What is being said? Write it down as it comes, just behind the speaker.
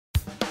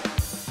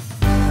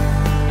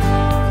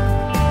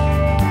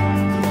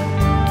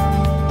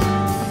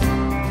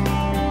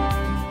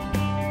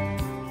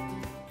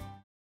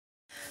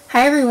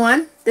Hi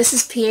everyone, this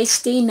is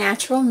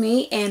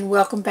PhDNaturalMe and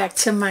welcome back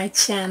to my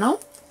channel.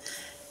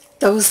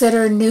 Those that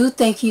are new,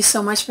 thank you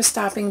so much for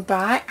stopping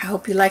by. I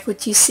hope you like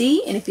what you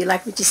see, and if you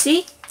like what you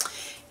see,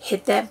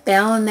 hit that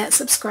bell and that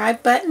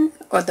subscribe button,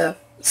 or the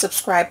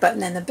subscribe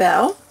button and the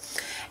bell,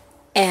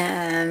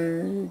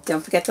 and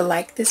don't forget to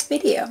like this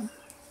video.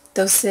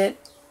 Those that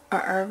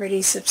are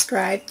already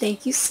subscribed,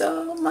 thank you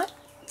so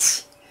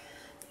much.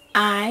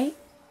 I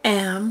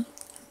am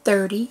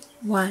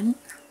 31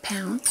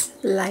 pounds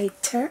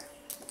lighter.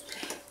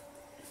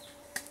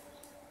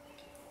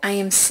 I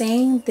am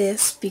saying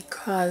this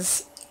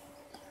because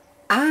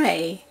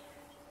I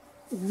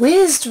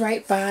whizzed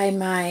right by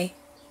my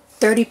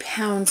 30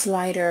 pounds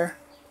lighter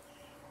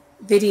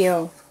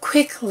video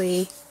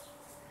quickly,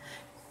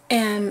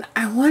 and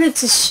I wanted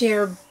to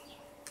share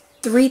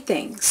three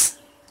things: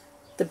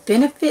 the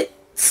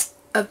benefits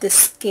of the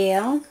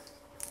scale,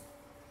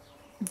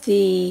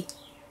 the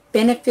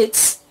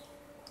benefits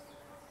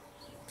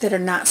that are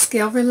not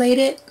scale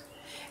related,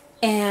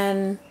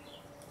 and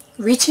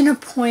reaching a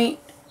point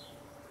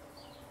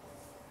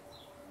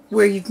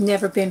where you've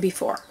never been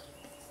before.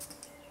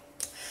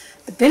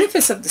 The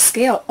benefits of the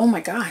scale, oh my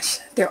gosh,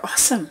 they're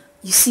awesome.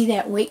 You see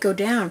that weight go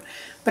down.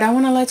 But I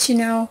want to let you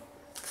know,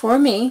 for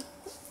me,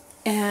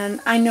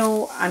 and I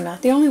know I'm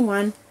not the only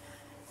one,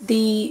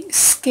 the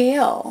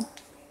scale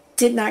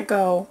did not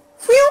go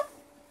whew.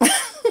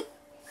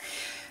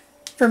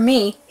 For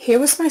me, here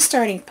was my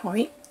starting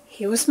point.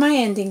 Here was my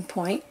ending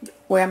point,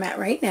 where I'm at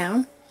right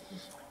now,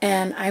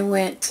 and I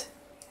went,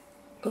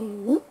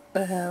 oh,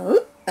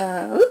 oh,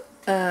 oh,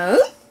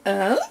 oh,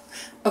 oh.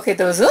 Okay,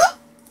 those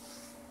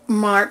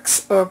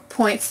marks or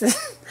points,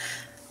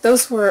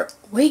 those were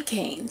weight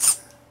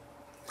gains.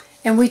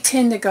 And we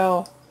tend to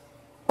go,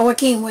 oh, I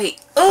gained weight.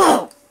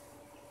 Oh,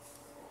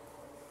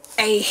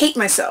 I hate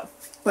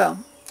myself.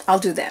 Well, I'll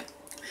do that.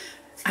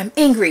 I'm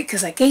angry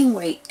because I gained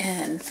weight,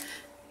 and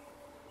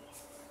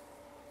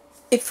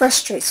it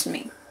frustrates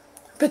me.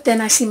 But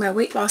then I see my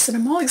weight loss and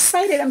I'm all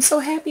excited. I'm so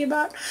happy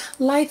about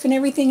life and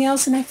everything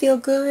else, and I feel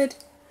good.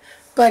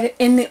 But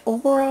in the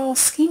overall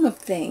scheme of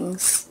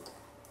things,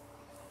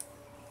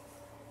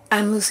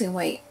 I'm losing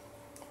weight.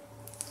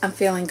 I'm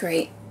feeling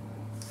great.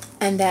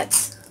 And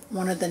that's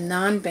one of the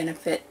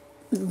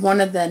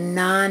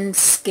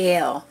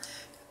non-scale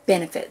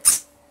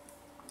benefits.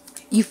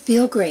 You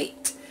feel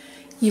great.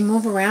 You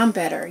move around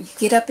better. You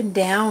get up and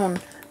down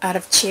out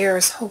of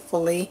chairs,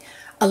 hopefully,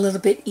 a little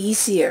bit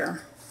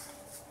easier.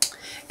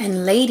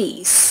 And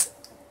ladies,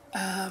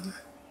 our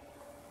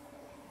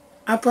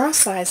bra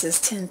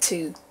sizes tend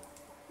to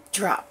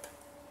drop,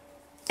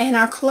 and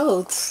our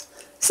clothes.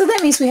 So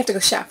that means we have to go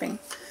shopping.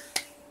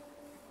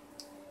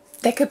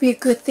 That could be a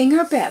good thing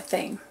or a bad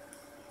thing.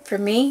 For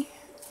me,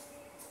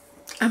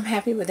 I'm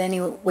happy with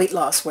any weight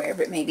loss,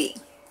 wherever it may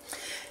be.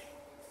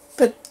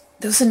 But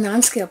those are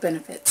non-scale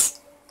benefits.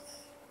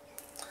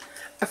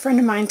 A friend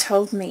of mine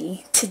told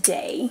me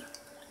today,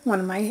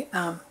 one of my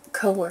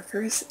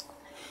co-workers,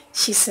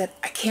 she said,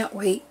 I can't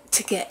wait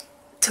to get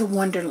to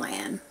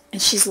Wonderland.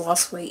 And she's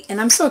lost weight. And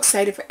I'm so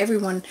excited for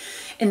everyone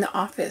in the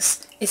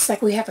office. It's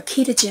like we have a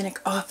ketogenic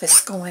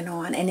office going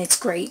on, and it's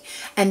great.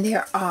 And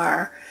there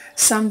are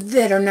some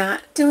that are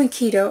not doing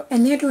keto,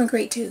 and they're doing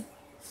great too.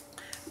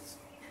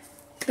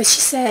 But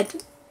she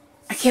said,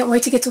 I can't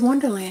wait to get to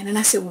Wonderland. And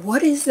I said,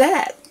 what is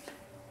that?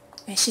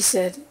 And she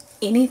said,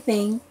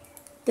 anything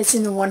that's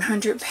in the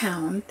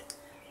 100-pound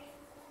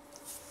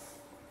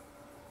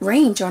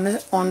range on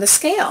the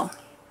scale.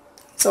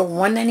 So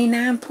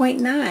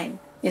 199.9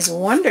 is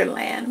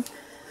Wonderland.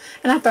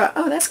 And I thought,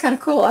 oh, that's kind of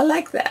cool. I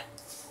like that.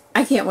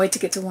 I can't wait to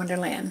get to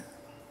Wonderland,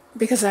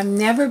 because I've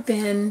never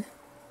been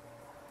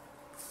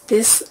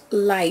this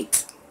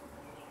light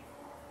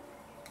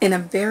in a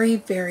very,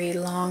 very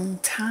long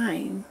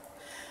time.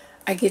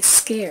 I get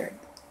scared.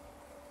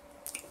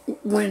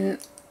 When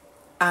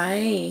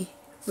I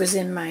was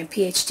in my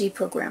PhD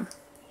program,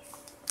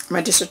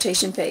 my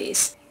dissertation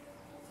phase,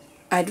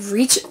 I'd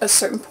reach a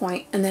certain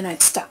point and then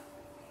I'd stop.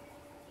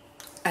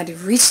 I'd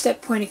reach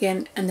that point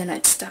again, and then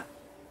I'd stop.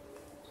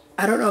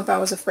 I don't know if I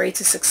was afraid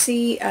to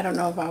succeed. I don't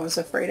know if I was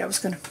afraid I was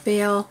going to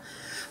fail,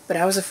 but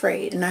I was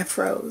afraid, and I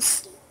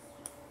froze.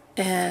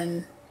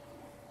 And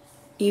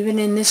even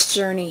in this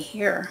journey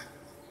here,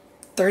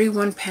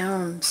 31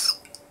 pounds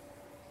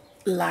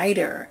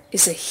lighter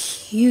is a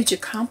huge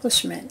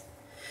accomplishment.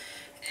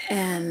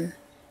 And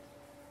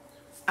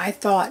I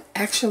thought,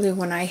 actually,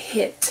 when I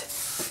hit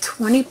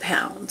 20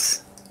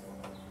 pounds,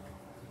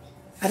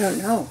 I don't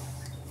know.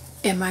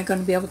 Am I going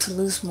to be able to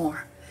lose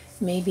more?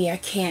 Maybe I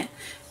can't.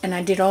 And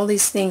I did all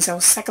these things. I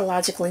was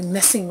psychologically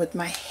messing with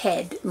my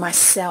head,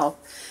 myself,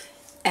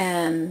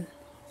 and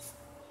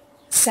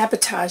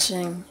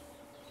sabotaging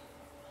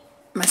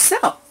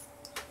myself.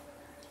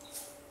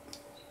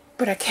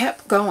 But I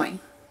kept going.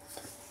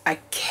 I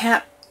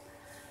kept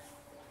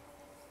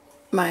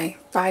my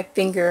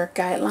 5-finger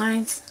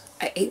guidelines.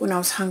 I ate when I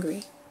was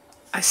hungry.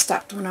 I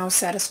stopped when I was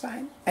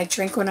satisfied. I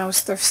drank when I was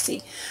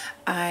thirsty.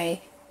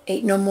 I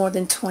ate no more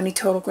than 20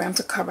 total grams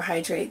of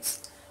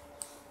carbohydrates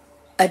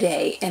a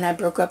day, and I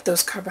broke up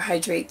those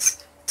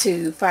carbohydrates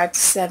to 5 to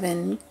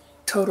 7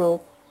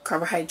 total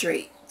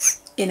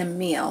carbohydrates in a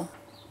meal,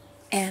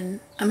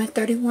 and I'm at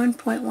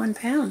 31.1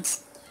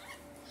 pounds.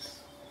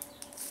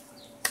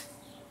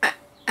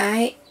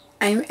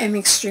 I'm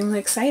extremely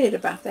excited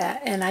about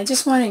that, and I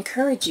just want to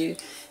encourage you.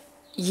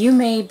 You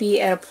may be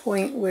at a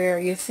point where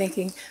you're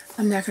thinking,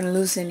 I'm not going to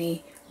lose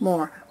any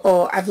more,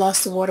 or I've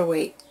lost the water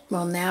weight.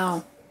 Well,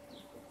 now,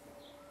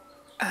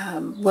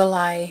 will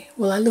I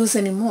lose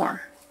any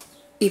more?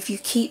 If you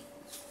keep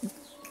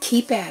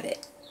at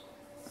it,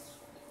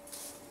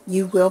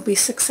 you will be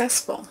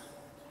successful.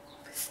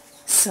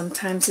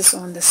 Sometimes it's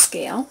on the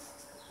scale,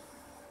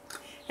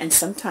 and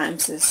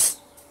sometimes it's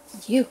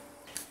you.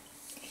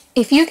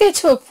 If you get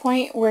to a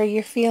point where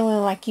you're feeling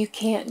like you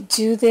can't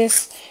do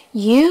this,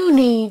 you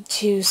need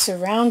to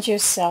surround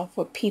yourself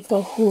with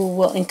people who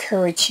will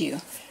encourage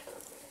you.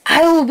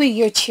 I will be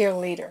your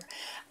cheerleader.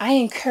 I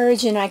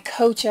encourage and I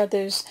coach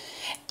others.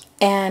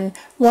 And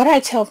what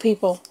I tell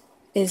people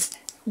is,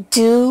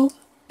 do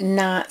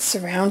not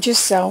surround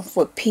yourself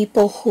with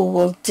people who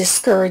will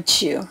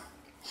discourage you.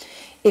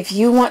 If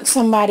you want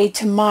somebody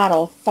to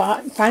model,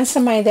 find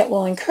somebody that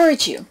will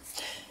encourage you.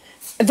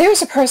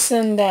 There's a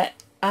person that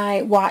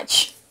I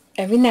watch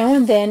every now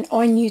and then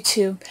on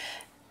YouTube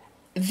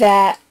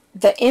that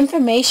the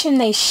information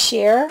they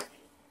share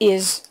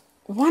is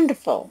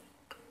wonderful.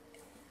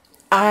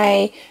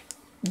 I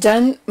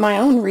done my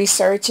own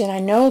research and I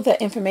know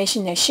the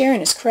information they're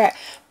sharing is correct,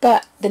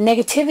 but the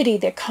negativity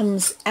that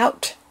comes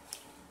out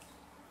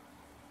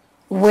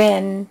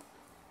when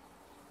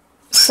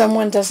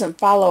someone doesn't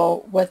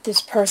follow what this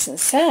person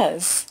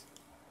says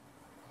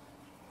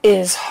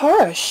is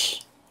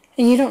harsh,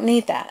 and you don't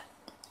need that.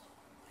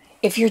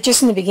 If you're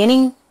just in the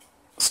beginning,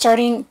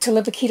 starting to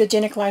live a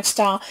ketogenic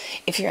lifestyle,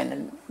 if you're in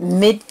the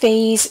mid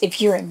phase,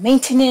 if you're in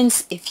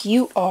maintenance, if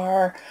you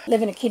are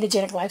living a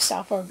ketogenic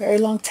lifestyle for a very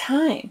long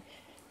time,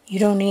 you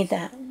don't need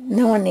that.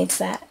 No one needs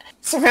that.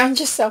 Surround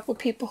yourself with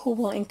people who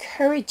will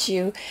encourage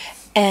you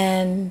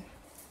and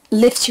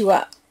lift you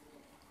up.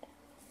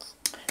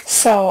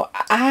 So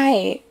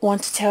I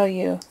want to tell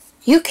you,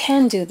 you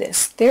can do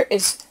this. There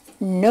is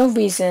no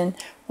reason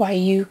why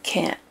you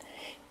can't.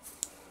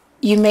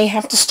 You may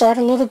have to start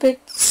a little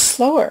bit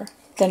slower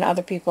than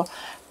other people.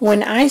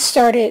 When I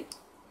started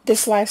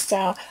this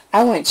lifestyle,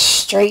 I went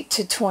straight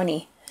to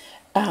 20,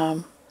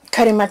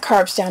 cutting my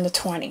carbs down to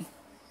 20.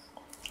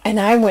 And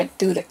I went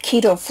through the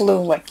keto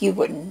flu like you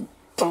wouldn't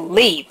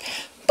believe.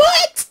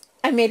 But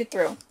I made it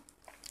through.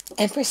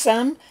 And for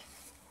some,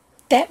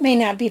 that may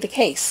not be the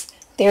case.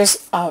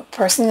 There's a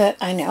person that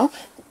I know,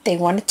 they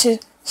wanted to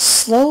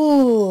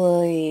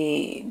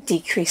slowly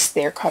decrease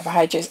their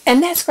carbohydrates.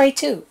 And that's great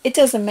too. It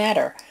doesn't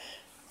matter.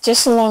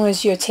 Just so long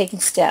as you're taking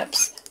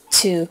steps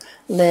to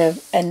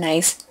live a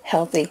nice,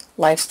 healthy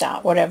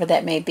lifestyle, whatever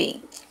that may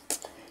be.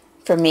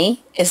 For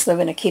me, it's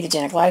living a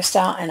ketogenic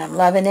lifestyle, and I'm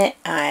loving it.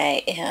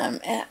 I am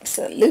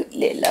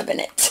absolutely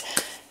loving it.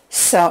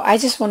 So I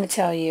just want to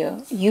tell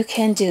you, you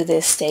can do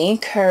this. Stay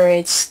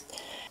encouraged.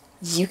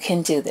 You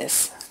can do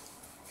this.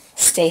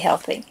 Stay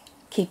healthy.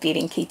 Keep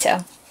eating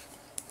keto.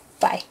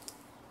 Bye.